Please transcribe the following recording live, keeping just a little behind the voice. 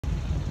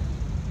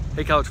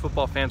Hey college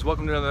football fans,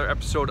 welcome to another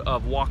episode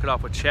of Walk It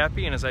Off with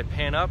Chappy. And as I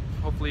pan up,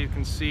 hopefully you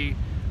can see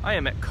I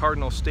am at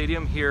Cardinals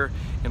Stadium here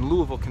in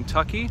Louisville,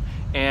 Kentucky.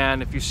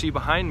 And if you see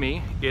behind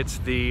me, it's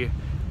the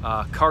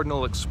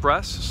Cardinal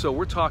Express. So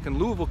we're talking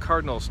Louisville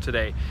Cardinals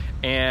today.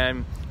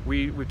 And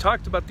we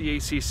talked about the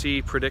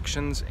ACC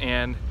predictions,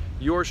 and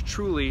yours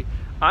truly,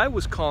 I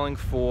was calling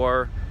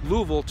for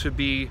Louisville to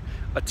be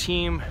a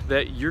team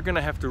that you're going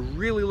to have to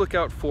really look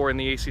out for in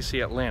the ACC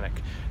Atlantic.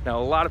 Now,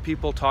 a lot of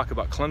people talk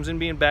about Clemson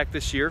being back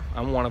this year.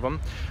 I'm one of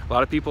them. A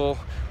lot of people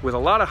with a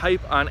lot of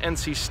hype on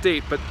NC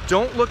State, but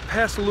don't look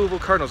past the Louisville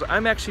Cardinals.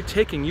 I'm actually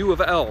taking U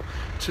of L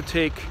to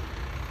take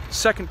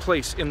second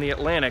place in the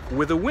Atlantic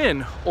with a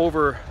win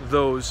over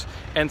those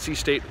NC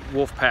State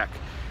Wolfpack.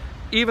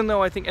 Even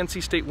though I think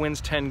NC State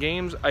wins 10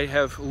 games, I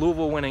have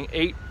Louisville winning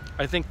 8.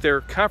 I think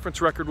their conference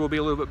record will be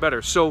a little bit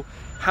better. So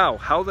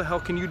how the hell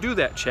can you do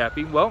that,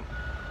 Chappy? Well,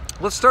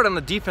 let's start on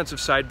the defensive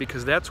side,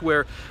 because that's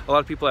where a lot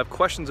of people have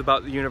questions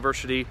about the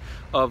University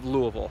of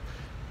Louisville.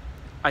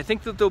 I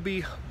think that they'll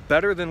be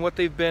better than what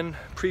they've been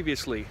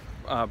previously.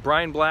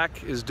 Brian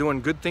Black is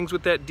doing good things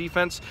with that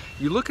defense.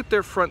 You look at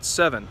their front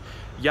seven: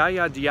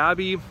 Yaya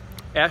Diaby,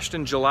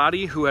 Ashton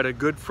Gelati, who had a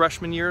good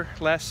freshman year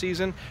last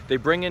season. They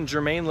bring in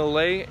Jermaine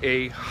Lele,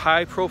 a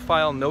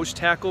high-profile nose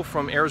tackle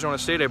from Arizona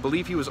State. I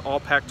believe he was all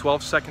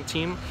Pac-12 second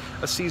team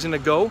a season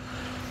ago.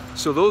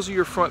 So those are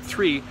your front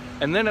three.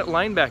 And then at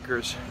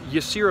linebackers,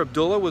 Yasir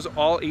Abdullah was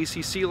all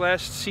ACC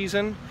last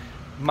season.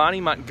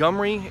 Monty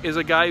Montgomery is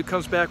a guy who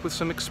comes back with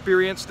some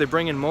experience. They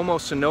bring in Momo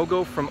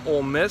Sanogo from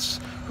Ole Miss,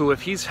 who,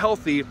 if he's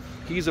healthy,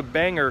 he's a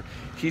banger.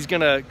 He's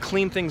going to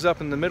clean things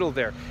up in the middle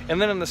there. And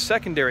then in the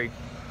secondary,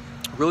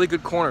 really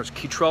good corners.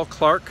 Keitrell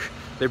Clark.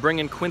 They bring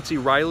in Quincy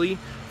Riley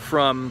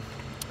from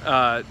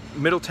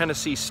Middle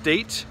Tennessee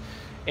State.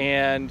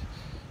 And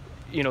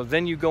you know,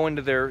 then you go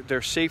into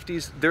their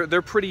safeties.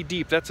 They're pretty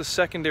deep. That's a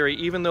secondary.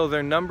 Even though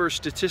their numbers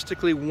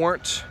statistically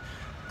weren't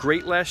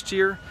great last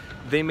year,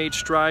 they made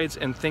strides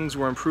and things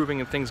were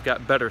improving and things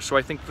got better. So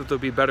I think that they'll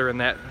be better in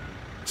that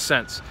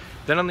sense.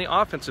 Then on the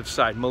offensive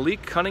side,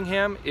 Malik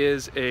Cunningham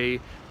is a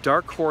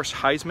dark horse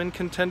Heisman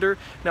contender.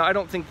 Now, I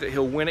don't think that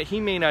he'll win it.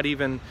 He may not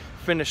even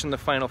finish in the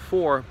Final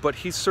Four, but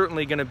he's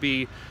certainly going to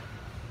be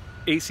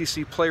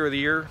ACC Player of the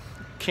Year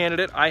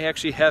candidate. I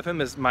actually have him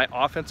as my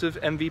offensive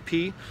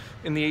MVP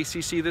in the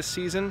ACC this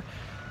season.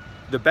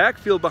 The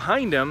backfield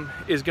behind him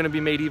is going to be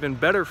made even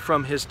better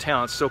from his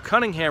talents. So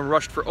Cunningham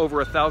rushed for over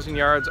 1,000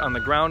 yards on the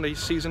ground a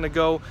season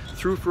ago,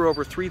 threw for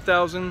over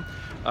 3,000.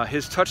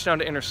 His touchdown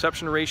to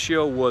interception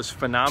ratio was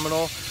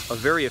phenomenal, a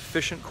very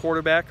efficient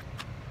quarterback.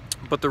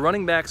 But the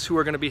running backs who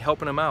are going to be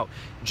helping him out,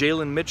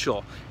 Jalen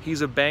Mitchell,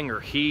 he's a banger.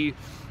 He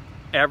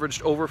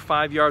averaged over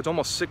 5 yards,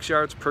 almost 6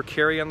 yards per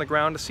carry on the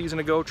ground a season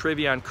ago.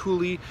 Travion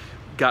Cooley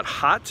got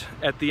hot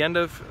at the end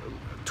of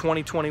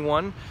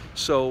 2021,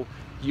 so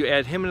you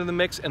add him into the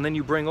mix, and then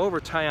you bring over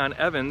Tyon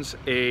Evans,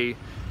 a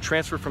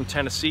transfer from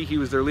Tennessee. He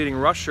was their leading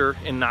rusher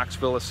in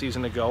Knoxville a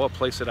season ago, a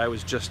place that I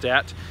was just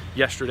at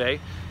yesterday.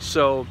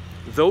 So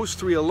those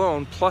three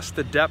alone, plus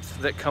the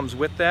depth that comes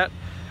with that,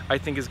 I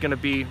think is going to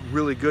be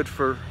really good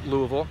for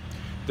Louisville.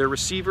 Their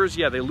receivers,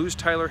 yeah, they lose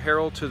Tyler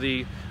Harrell to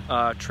the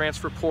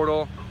transfer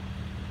portal.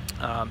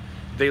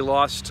 They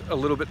lost a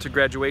little bit to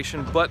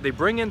graduation, but they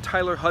bring in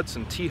Tyler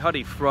Hudson, T.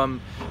 Huddy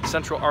from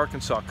Central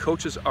Arkansas.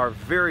 Coaches are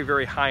very,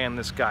 very high on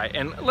this guy.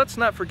 And let's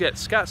not forget,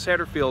 Scott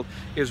Satterfield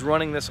is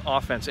running this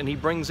offense, and he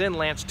brings in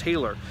Lance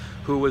Taylor,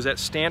 who was at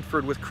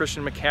Stanford with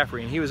Christian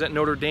McCaffrey, and he was at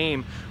Notre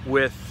Dame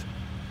with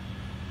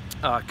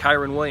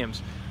Kyron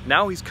Williams.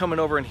 Now he's coming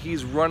over and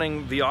he's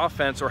running the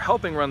offense, or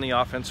helping run the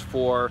offense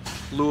for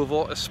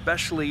Louisville,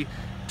 especially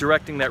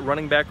directing that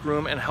running back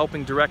room and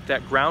helping direct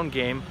that ground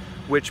game,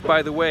 which,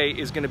 by the way,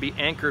 is going to be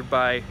anchored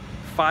by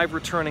 5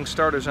 returning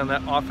starters on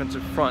that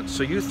offensive front.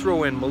 So you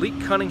throw in Malik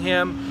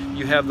Cunningham,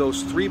 you have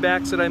those 3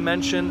 backs that I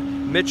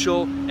mentioned,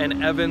 Mitchell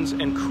and Evans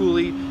and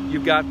Cooley.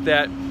 You've got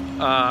that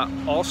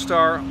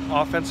all-star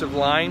offensive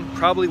line,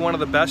 probably one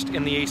of the best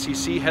in the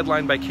ACC,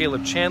 headlined by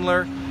Caleb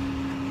Chandler.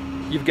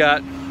 You've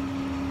got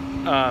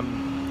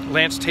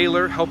Lance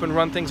Taylor helping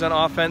run things on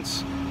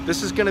offense.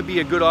 This is going to be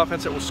a good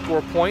offense that will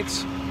score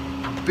points.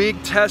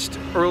 Big test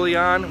early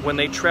on when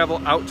they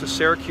travel out to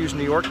Syracuse,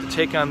 New York to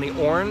take on the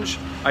Orange.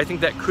 I think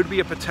that could be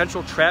a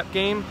potential trap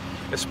game,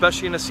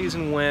 especially in a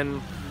season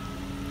when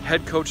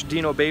head coach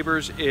Dino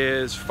Babers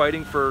is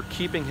fighting for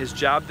keeping his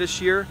job this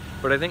year.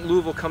 But I think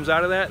Louisville comes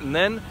out of that, and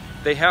then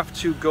they have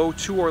to go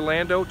to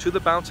Orlando, to the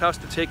bounce house,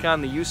 to take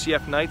on the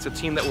UCF Knights, a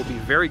team that will be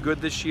very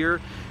good this year.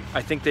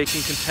 I think they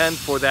can contend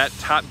for that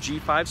top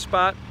G5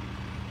 spot.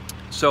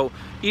 So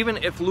even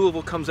if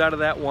Louisville comes out of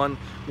that one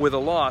with a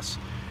loss,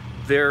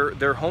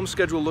 their home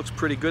schedule looks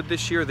pretty good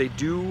this year. They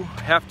do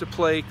have to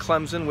play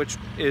Clemson, which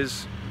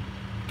is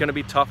going to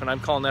be tough, and I'm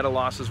calling that a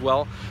loss as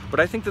well.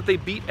 But I think that they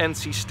beat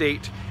NC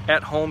State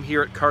at home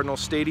here at Cardinals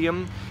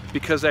Stadium,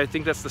 because I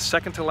think that's the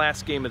second to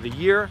last game of the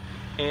year,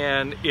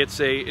 and it's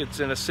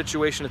in a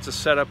situation, it's a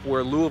setup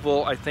where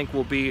Louisville, I think,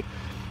 will be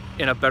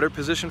in a better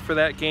position for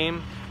that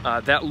game.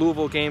 That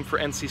Louisville game for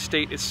NC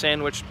State is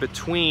sandwiched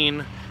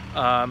between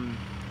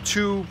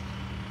two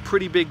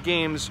pretty big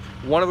games.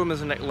 One of them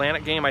is an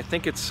Atlantic game. I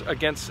think it's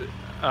against,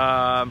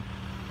 I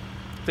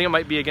think it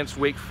might be against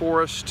Wake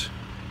Forest.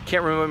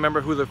 Can't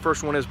remember who the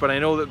first one is, but I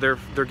know that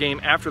their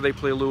game after they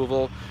play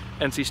Louisville,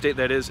 NC State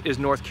that is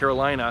North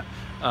Carolina,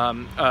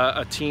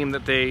 a team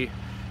that they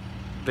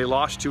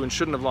lost to and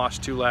shouldn't have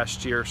lost to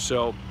last year.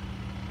 So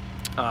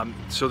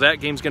so that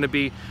game's going to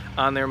be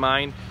on their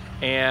mind.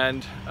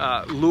 And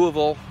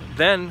Louisville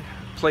then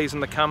plays in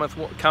the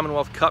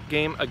Commonwealth Cup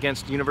game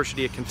against the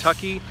University of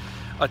Kentucky,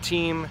 a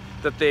team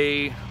that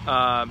they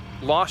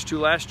lost to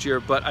last year,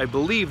 but I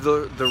believe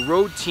the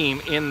road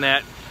team in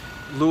that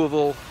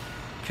Louisville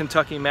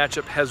Kentucky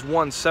matchup has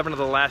won 7 of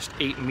the last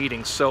 8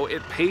 meetings, so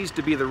it pays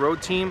to be the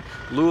road team.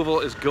 Louisville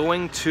is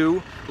going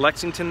to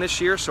Lexington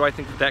this year, so I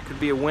think that could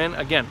be a win.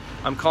 Again,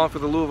 I'm calling for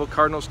the Louisville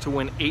Cardinals to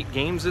win 8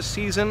 games this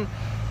season,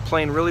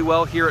 playing really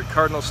well here at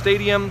Cardinal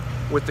Stadium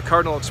with the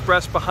Cardinal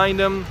Express behind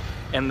them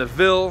and the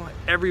Ville,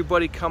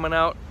 everybody coming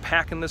out,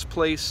 packing this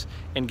place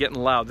and getting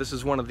loud. This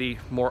is one of the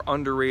more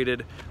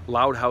underrated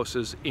loud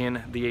houses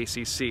in the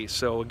ACC.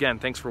 So again,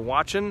 thanks for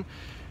watching.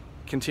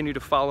 Continue to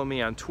follow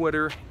me on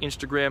Twitter,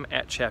 Instagram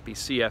at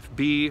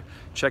ChappyCFB.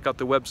 Check out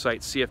the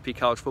website,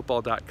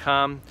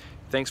 cfpcollegefootball.com.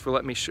 Thanks for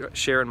letting me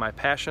share in my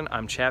passion.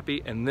 I'm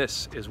Chappy, and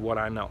this is what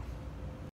I know.